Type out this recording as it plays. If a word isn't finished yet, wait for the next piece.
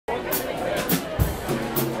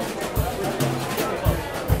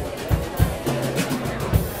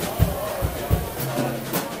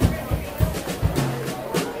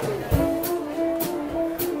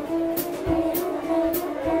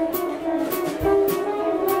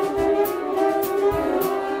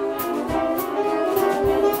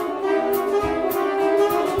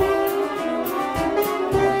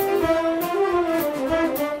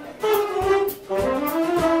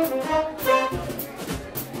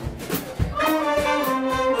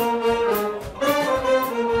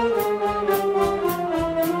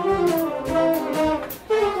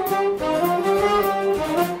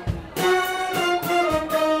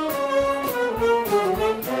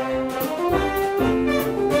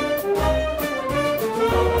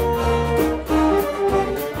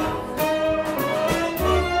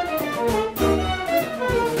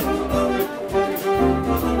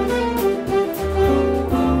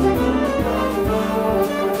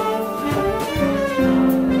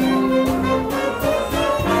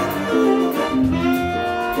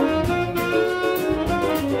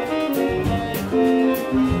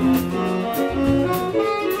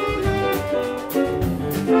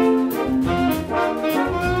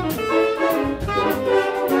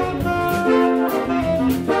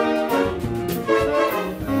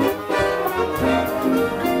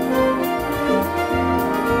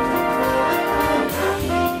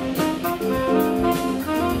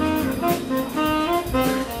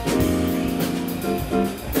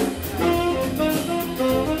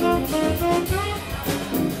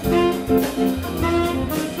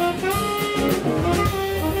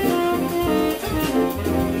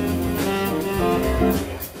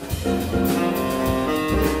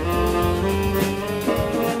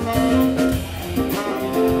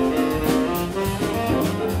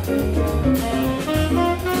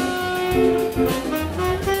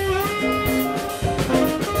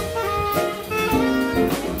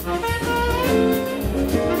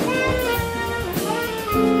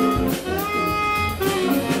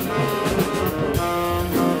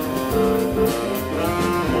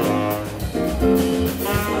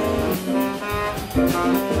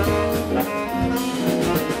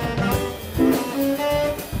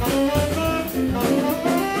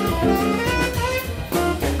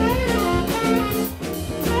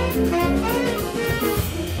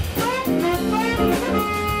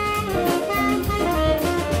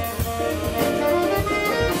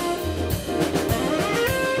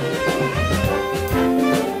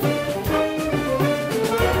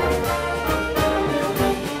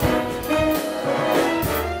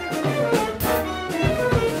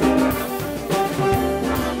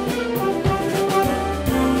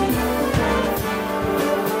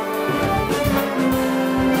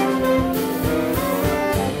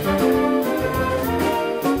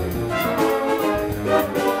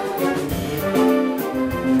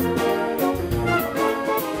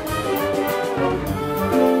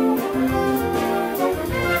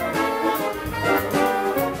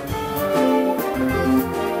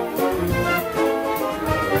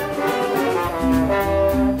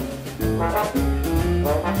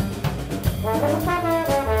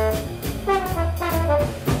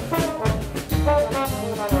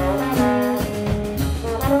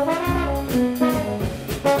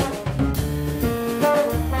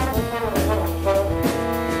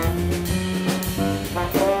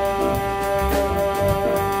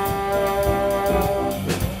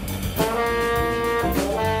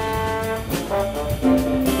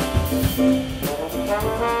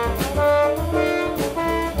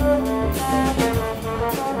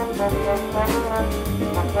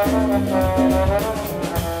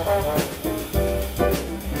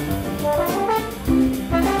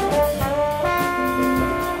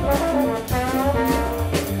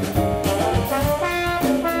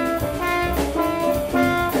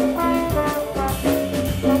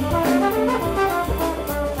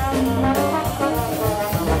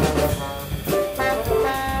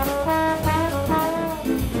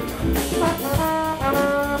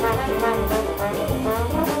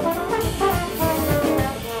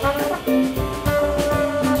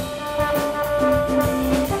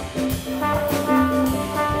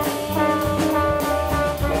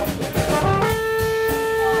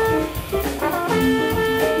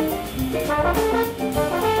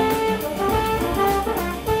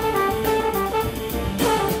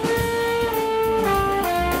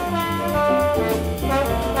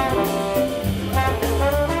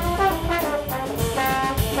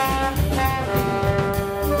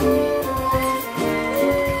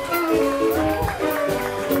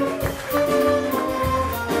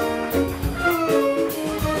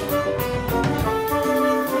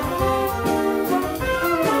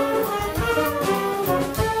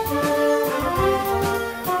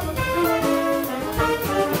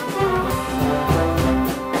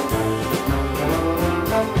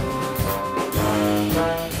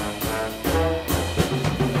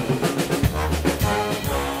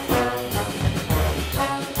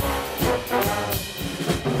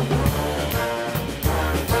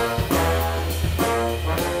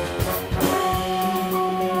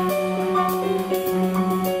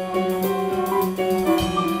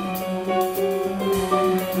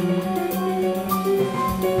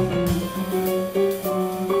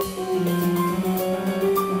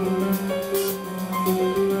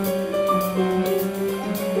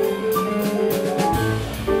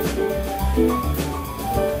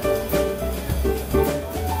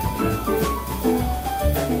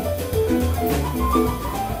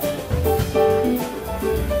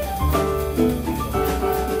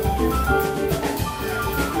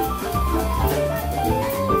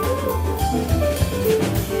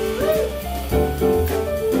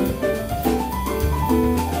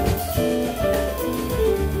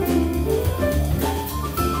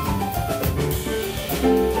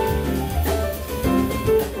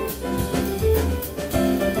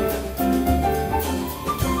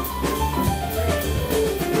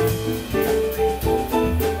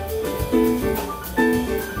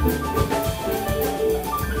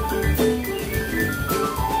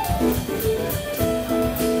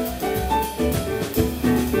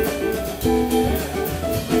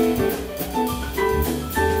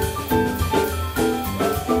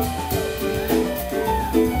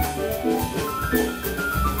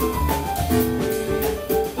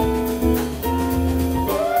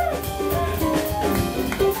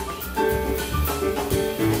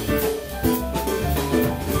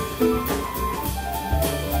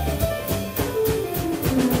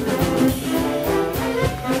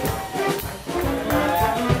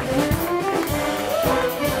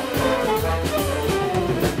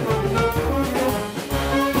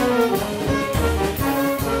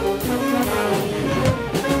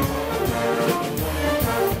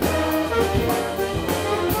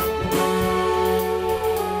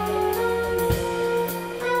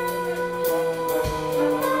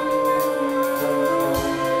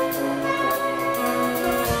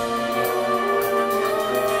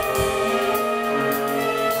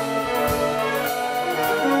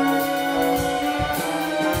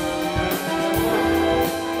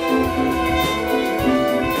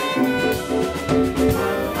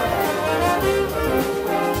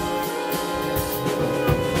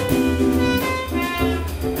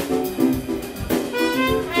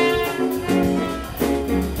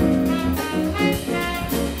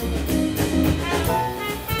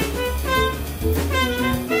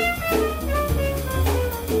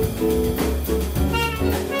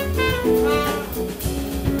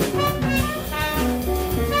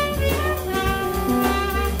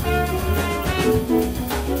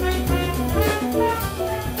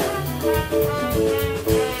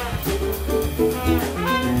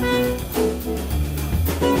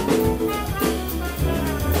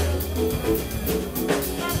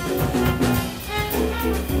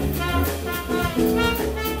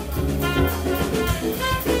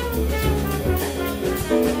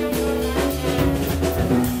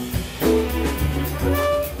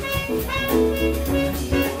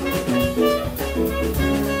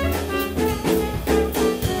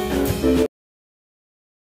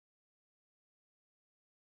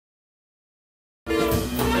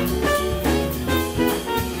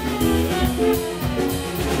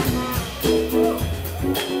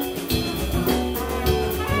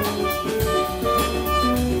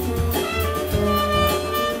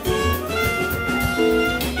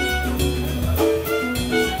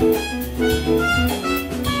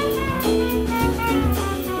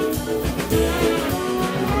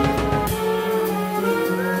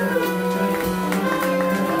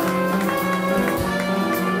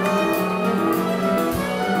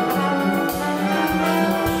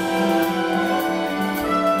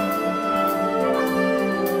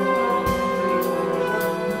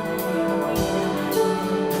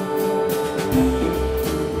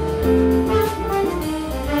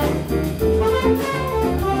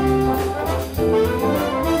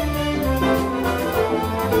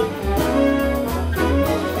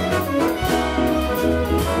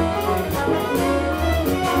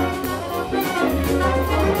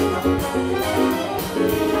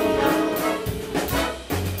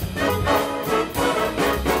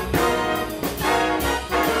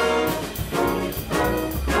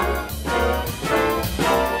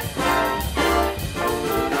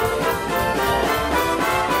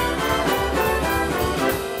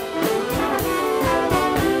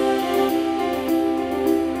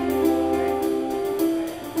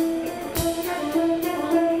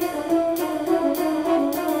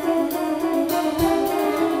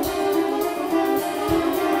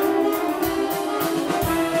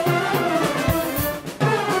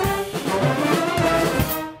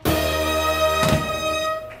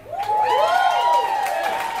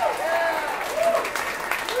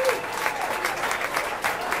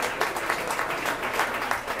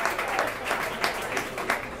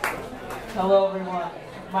Hello everyone,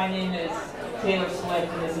 my name is Taylor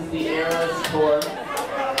Swift and this is the Eras Tour.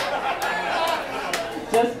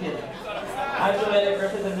 Just kidding. I'm Joanna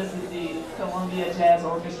Griffith and this is the Columbia Jazz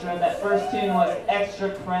Orchestra. That first tune was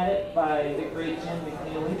Extra Credit by the great Jim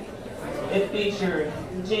McNeely. It featured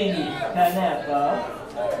Jamie Canepa,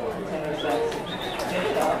 tenor sax,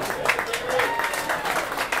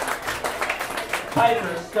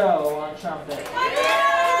 Piper Stowe on trumpet.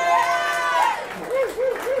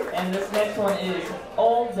 And this next one is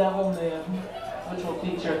Old Devil Moon, which will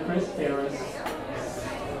feature Chris Ferris.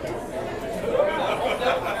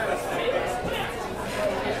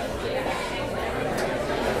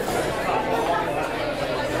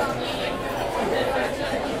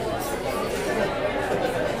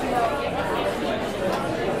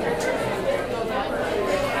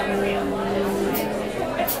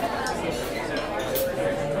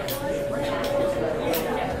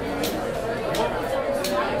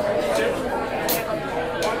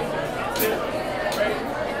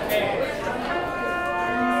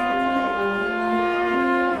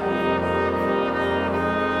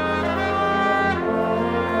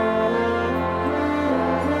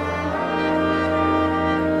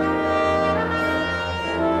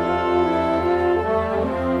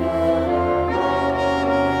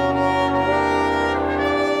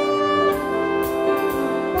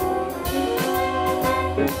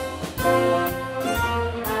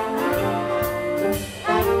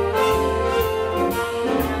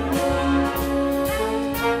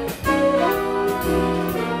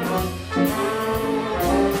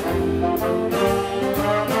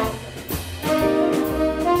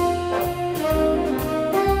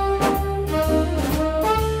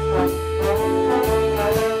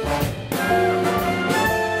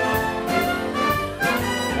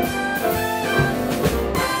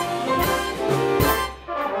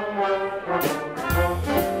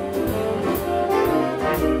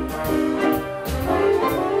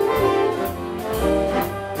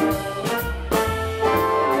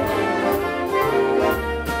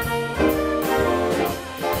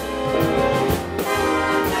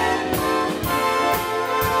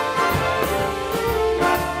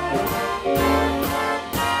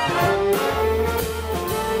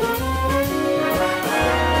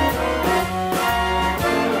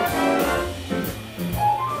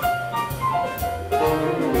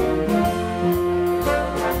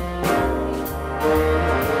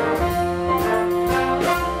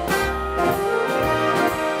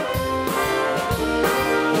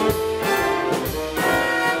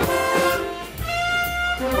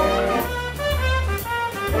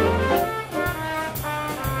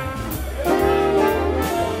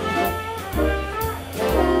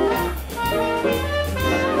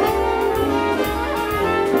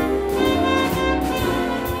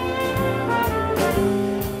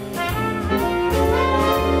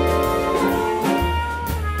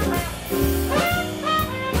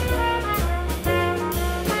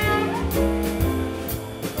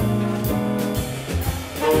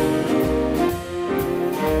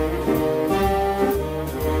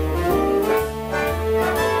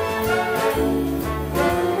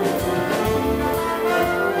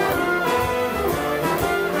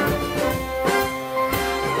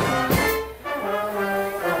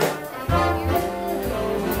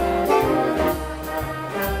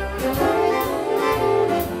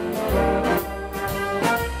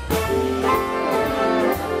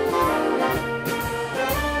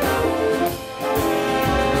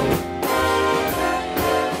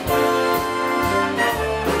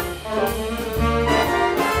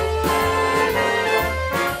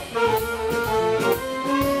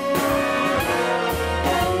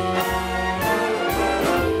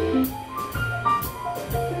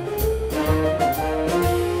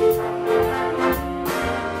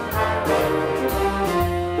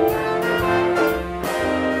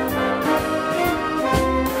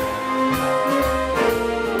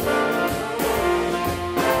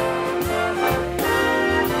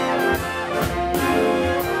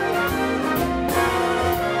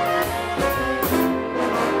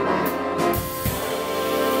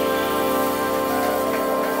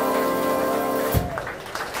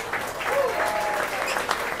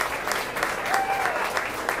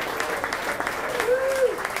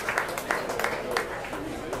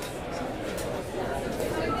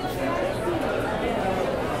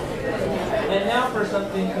 And now for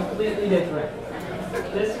something completely different.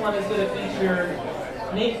 This one is going to feature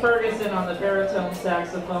Nate Ferguson on the baritone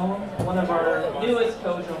saxophone, one of our newest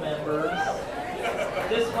Kojo members.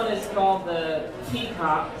 This one is called the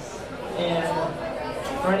Peacocks, and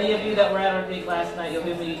for any of you that were at our gig last night, you'll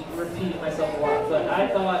hear me repeating myself a lot, but I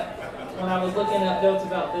thought when I was looking up notes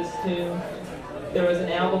about this tune, there was an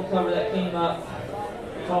album cover that came up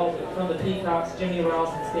called From the Peacocks, Jimmy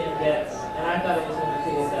Ross and Stan Getz, and I thought it was one of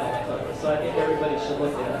the coolest album covers, so I think everybody should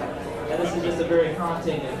look at it. And this is just a very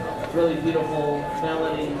haunting and really beautiful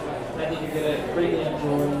melody. I think you're going to greatly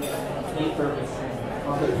enjoy Need Purpose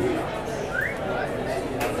on the Peacocks.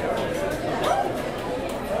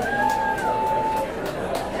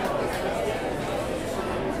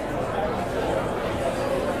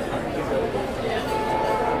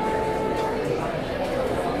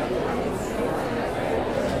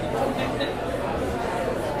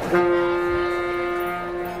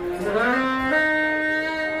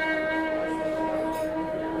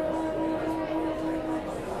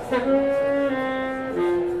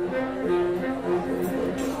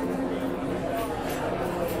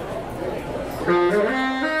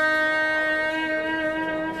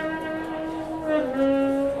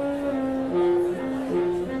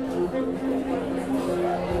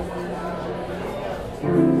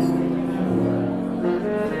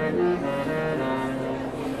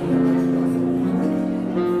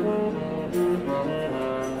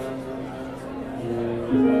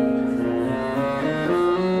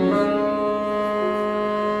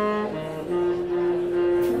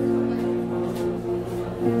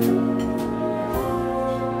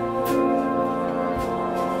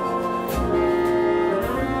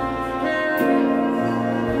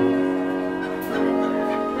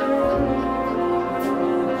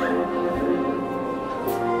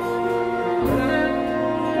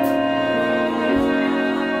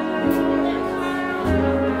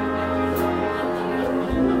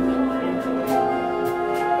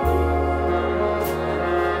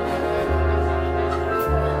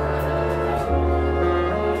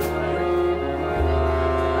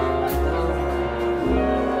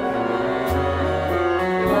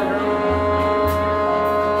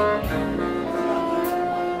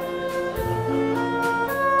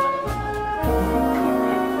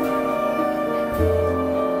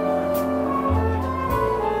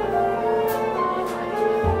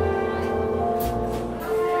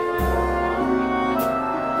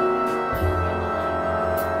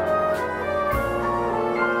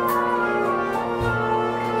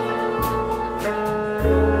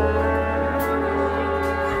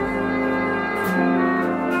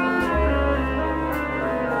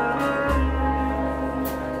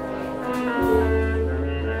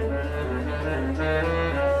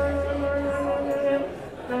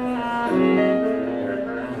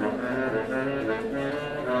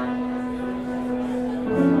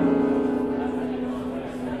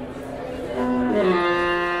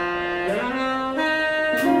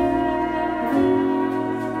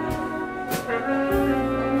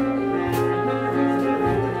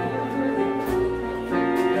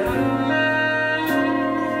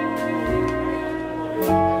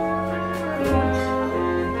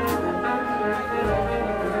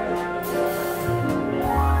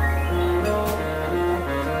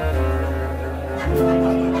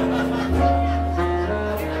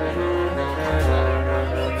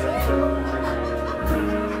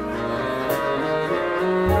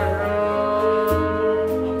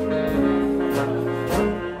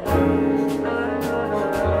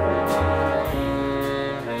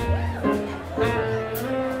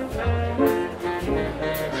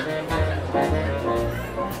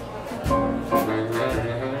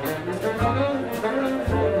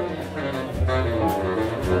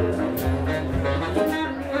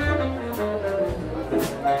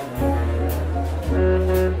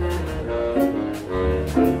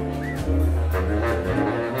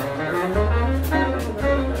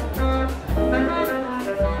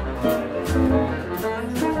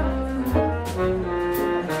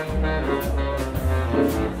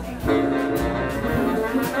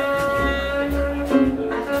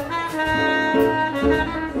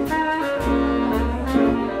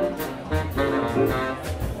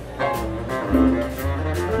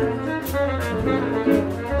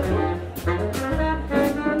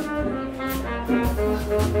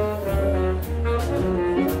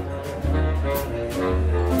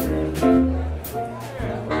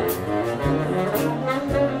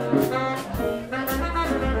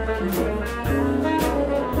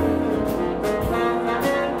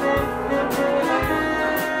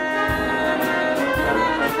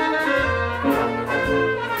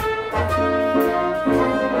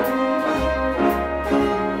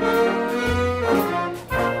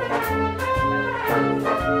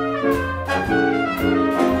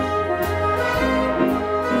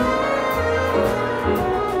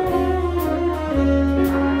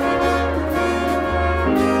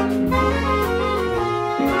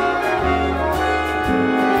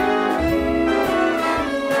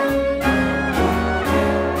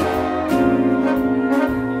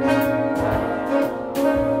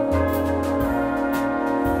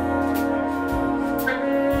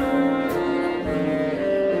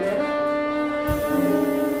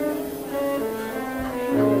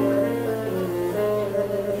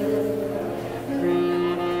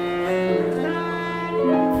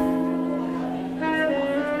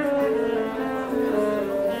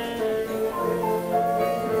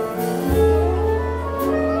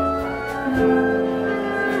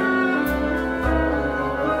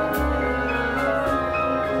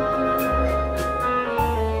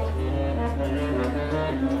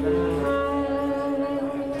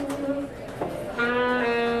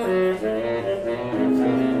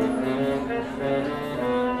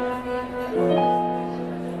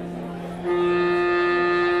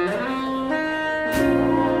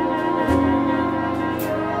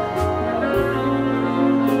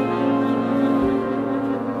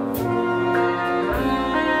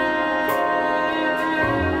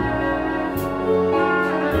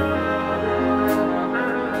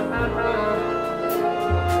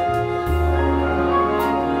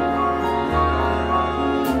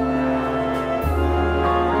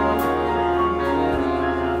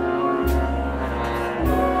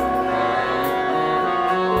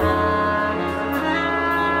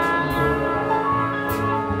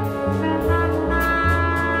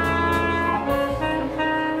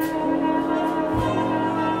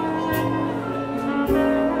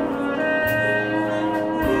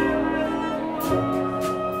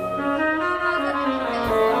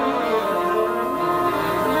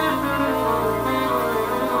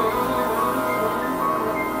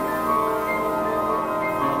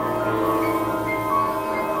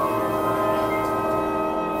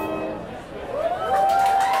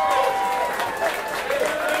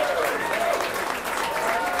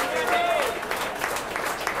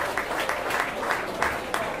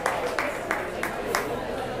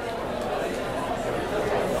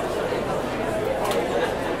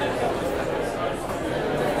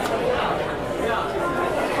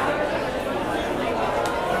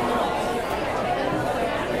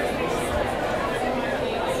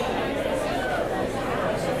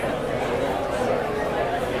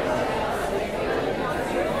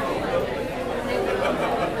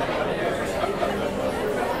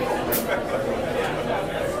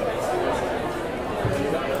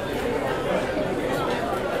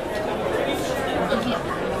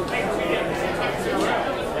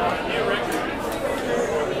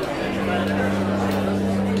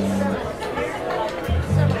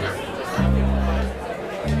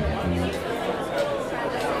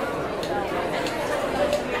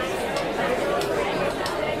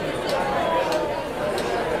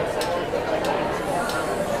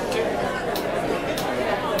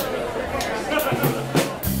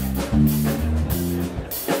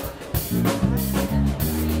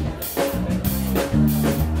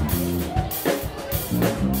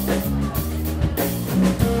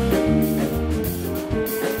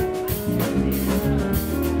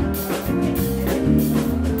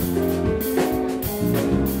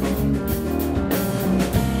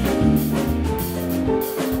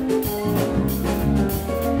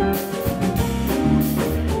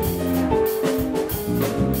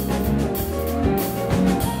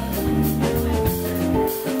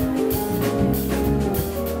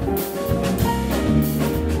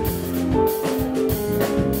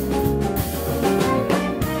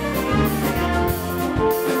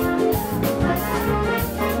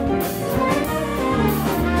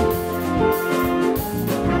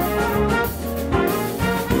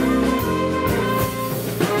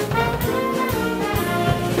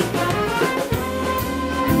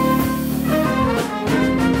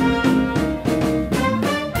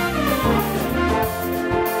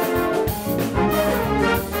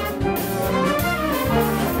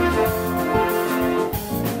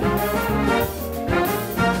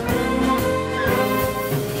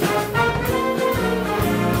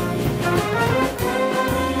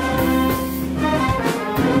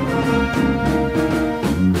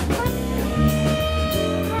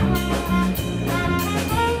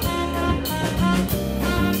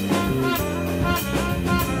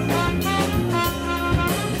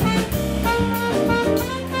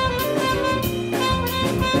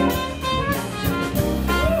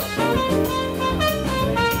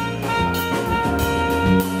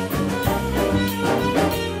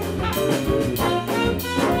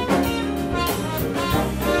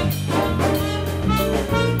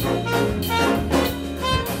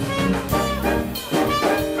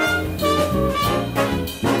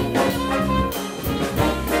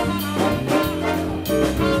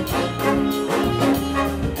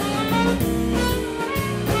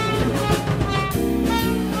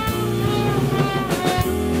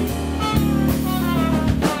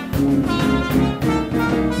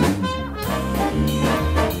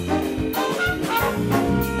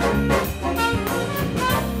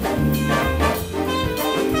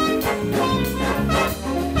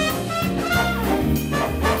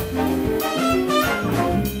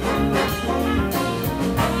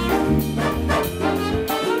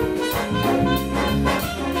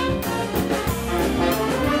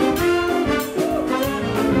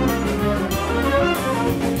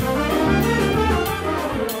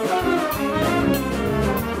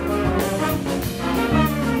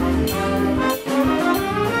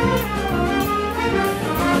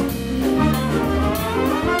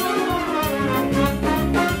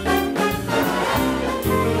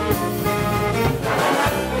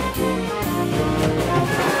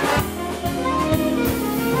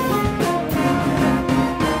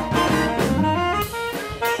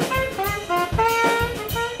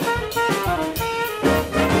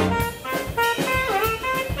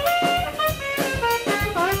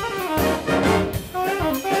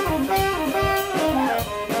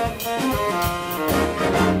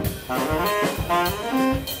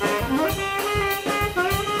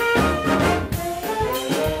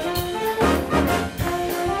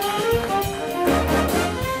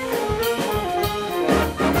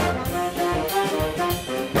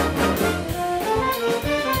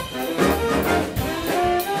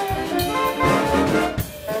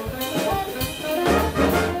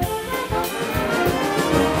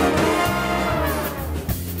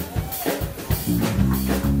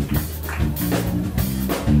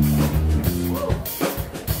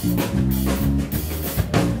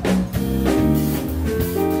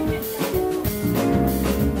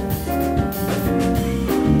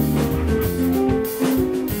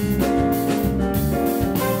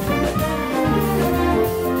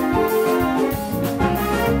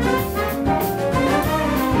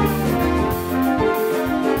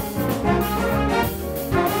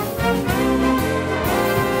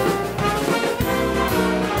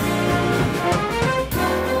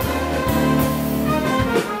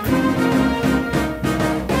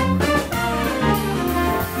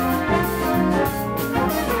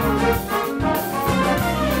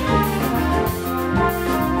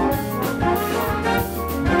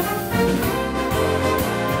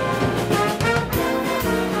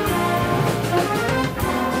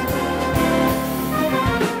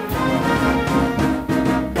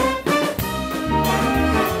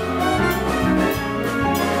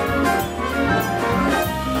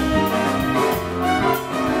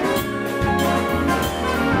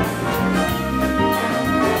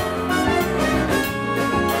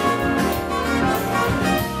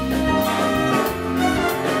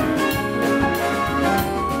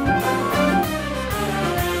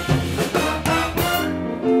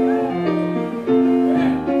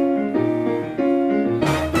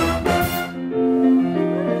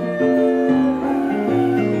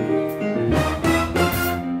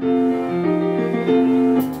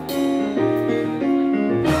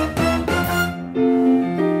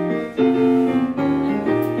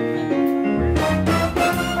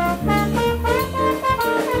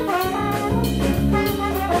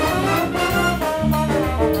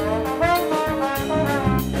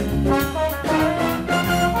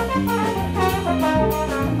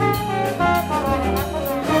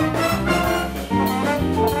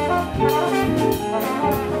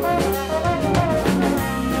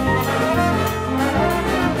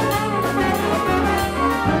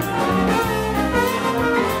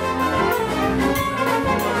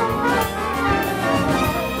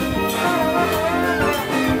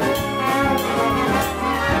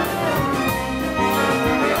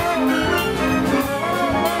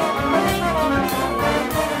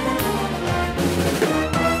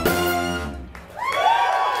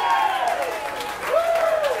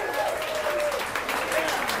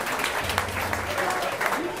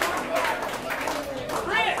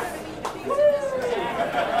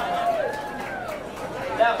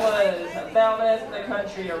 Galvez in the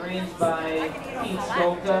Country, arranged by Pete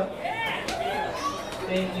Skolka.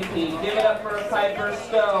 Thank you, Pete. Give it up for Piper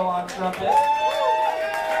Stowe on trumpet.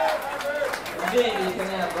 Jamie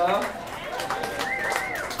Canamba.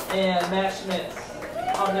 And Matt Schmitz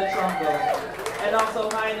on the trombone. And also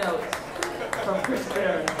high notes from Chris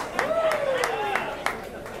Barron.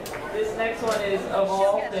 This next one is Of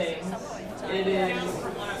All Things. It is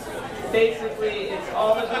basically, it's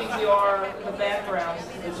All the Things You Are, the background,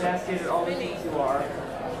 the jazz theater, All the Things You Are,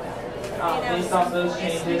 based off those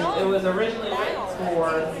changes. It was originally written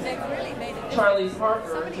for Charlie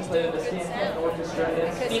Parker to play with the Stanton Orchestra.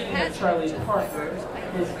 And speaking of Charlie Parker,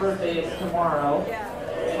 his birthday is tomorrow.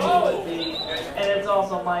 And he would be, and it's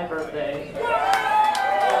also my birthday.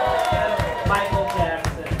 And Michael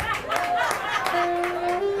Jackson.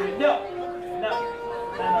 No.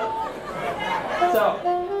 So,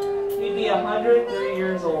 he'd be 103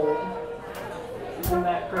 years old. Isn't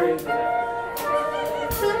that crazy? Speed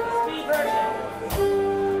version.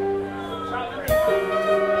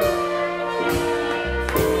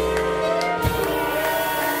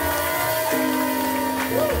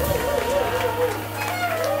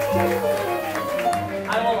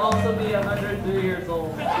 I will also be 103 years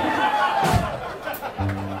old.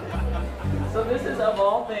 So this is Of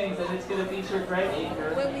All Things, and it's going to feature Greg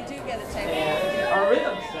Aker. When we do get a table. And our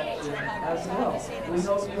rhythm section as well. We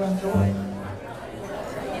hope you enjoy.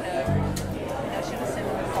 You know, I should have sent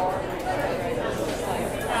him a card.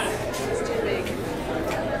 It's too big.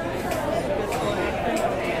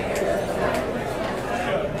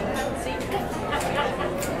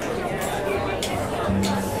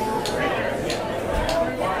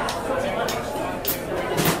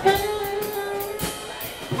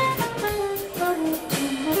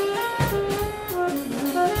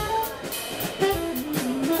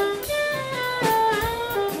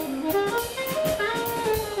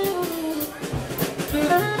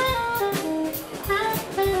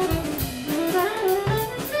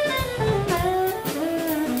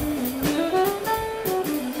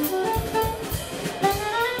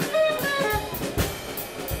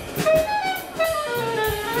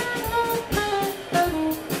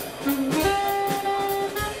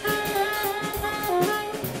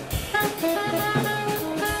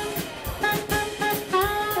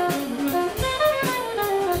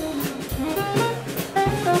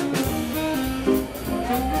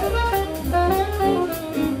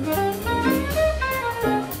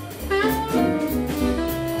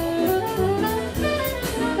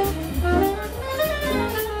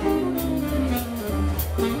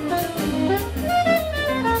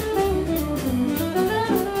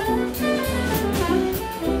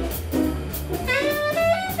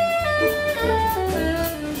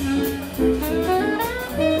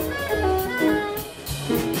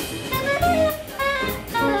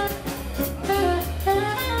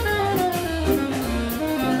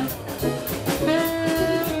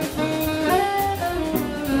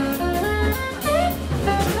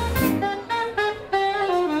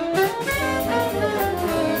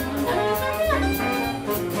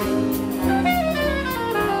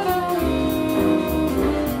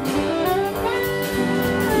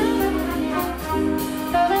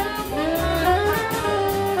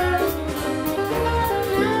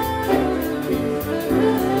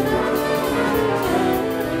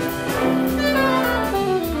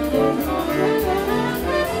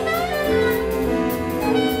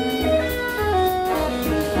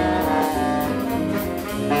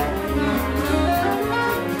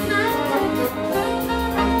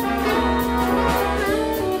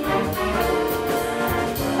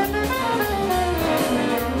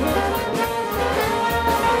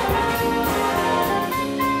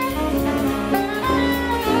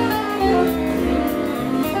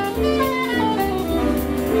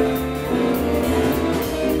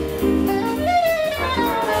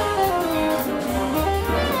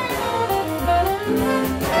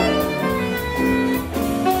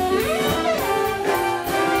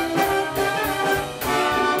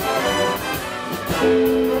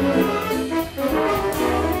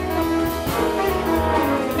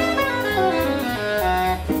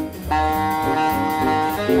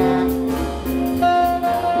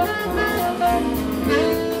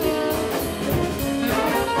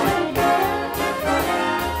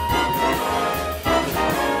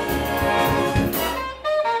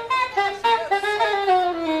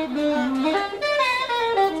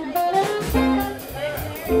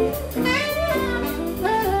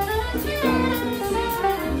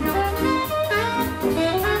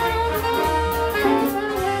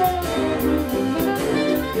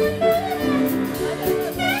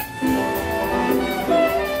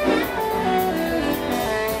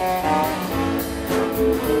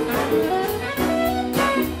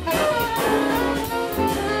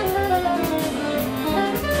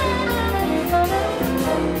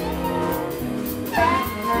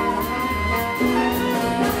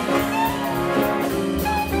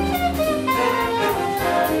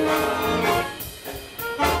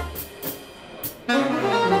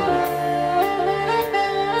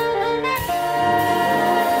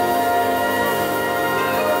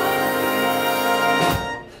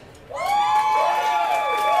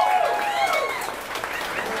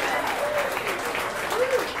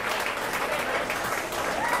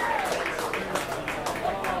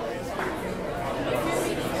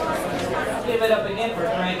 give it up again for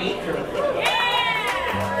Greg Aker.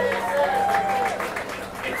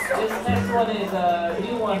 This next one is a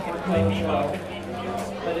new one for Coach,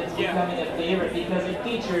 but it's becoming a favorite because it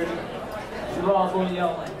features Rob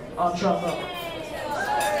Williams on trombone.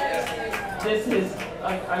 This is,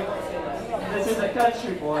 I won't say that. This is a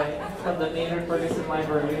country boy from the Maynard Ferguson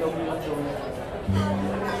Library. We hope you enjoy it.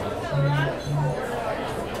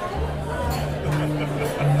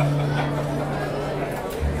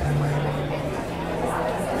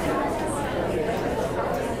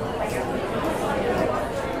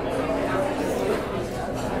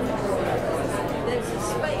 There's a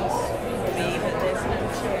space for me, but there's no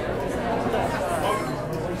chair.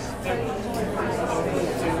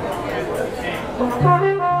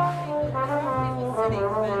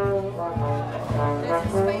 There's a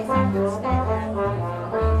space I can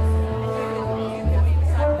stand in.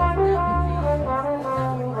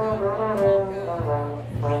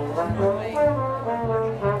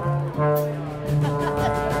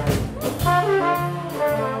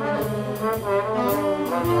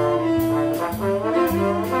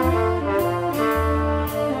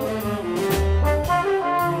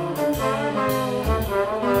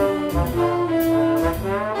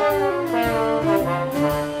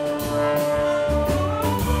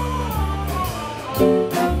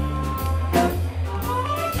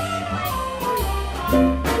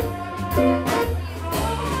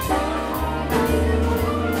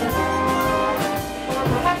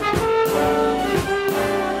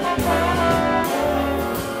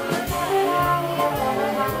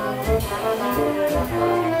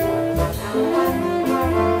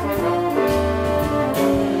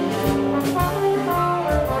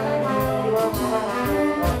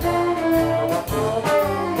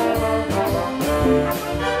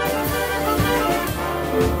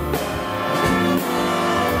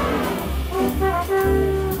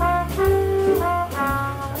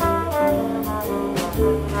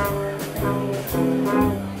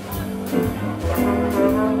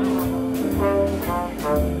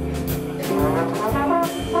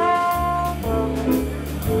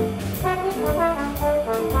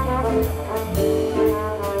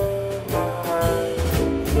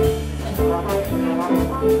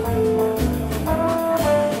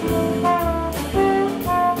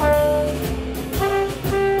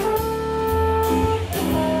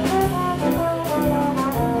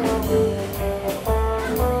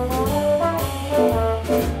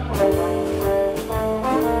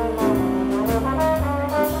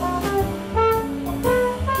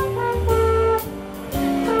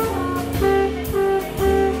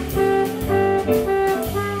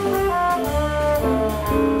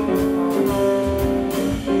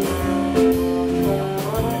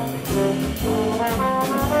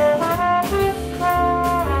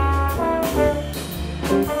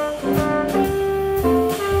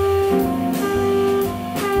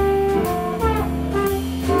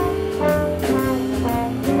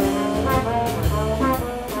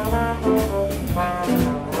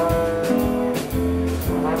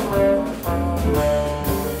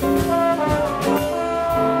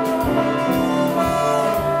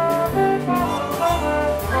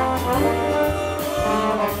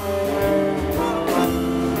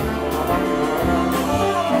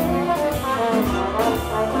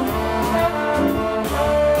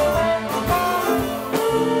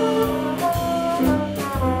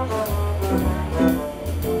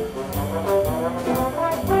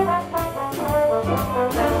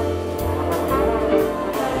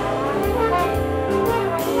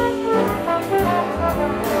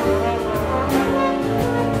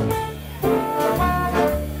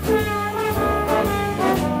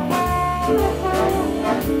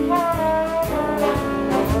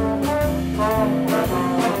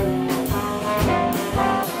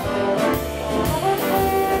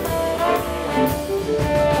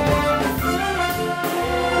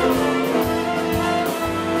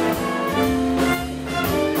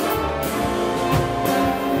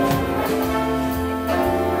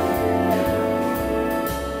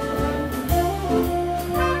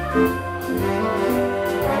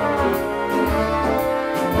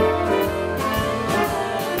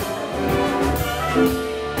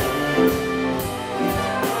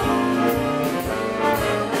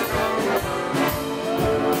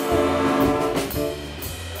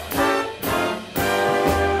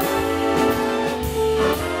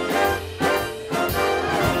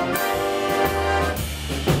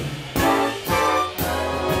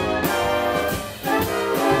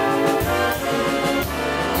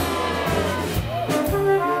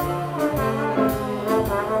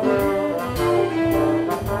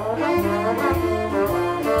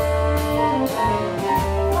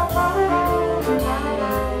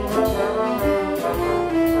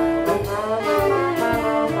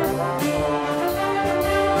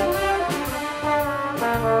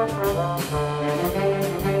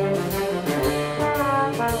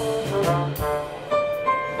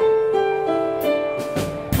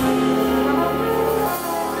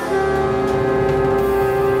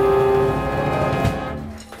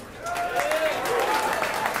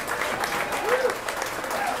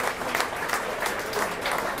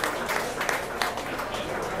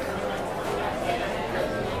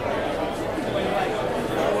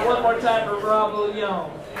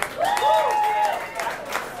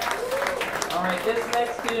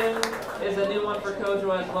 tune is a new one for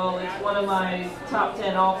Kojo as well. It's one of my top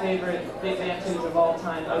 10 all favorite big band tunes of all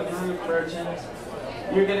time, A Groove Merchant.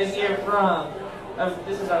 You're going to hear from,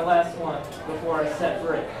 this is our last one before I set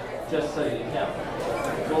break, just so you know.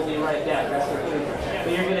 We'll be right back, that's what we're doing.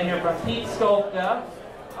 But you're going to hear from Pete Skolka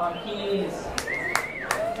on keys,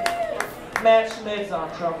 Matt Schmitz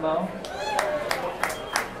on trombone,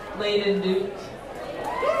 Layden Duke,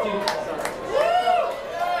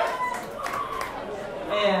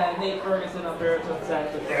 and Nate Ferguson on baritone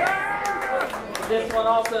saxophone. This one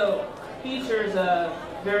also features a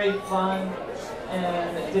very fun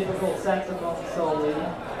and difficult saxophone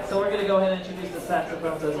solo. So we're going to go ahead and introduce the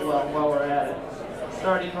saxophones as well while we're at it.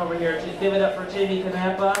 Starting over here, give it up for Jamie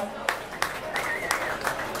Canapa,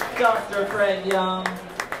 Dr. Fred Young,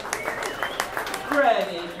 Greg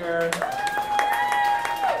Aker,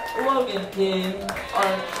 Logan King,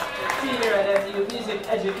 our senior at MU Music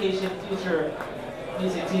Education Future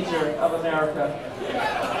Music Teacher of America,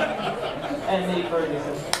 and Nate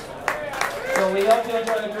Ferguson. So we hope you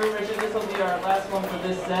enjoy the Groove Merchant. This will be our last one for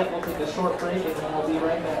this set. We'll take a short break and then we'll be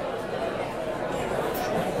right back.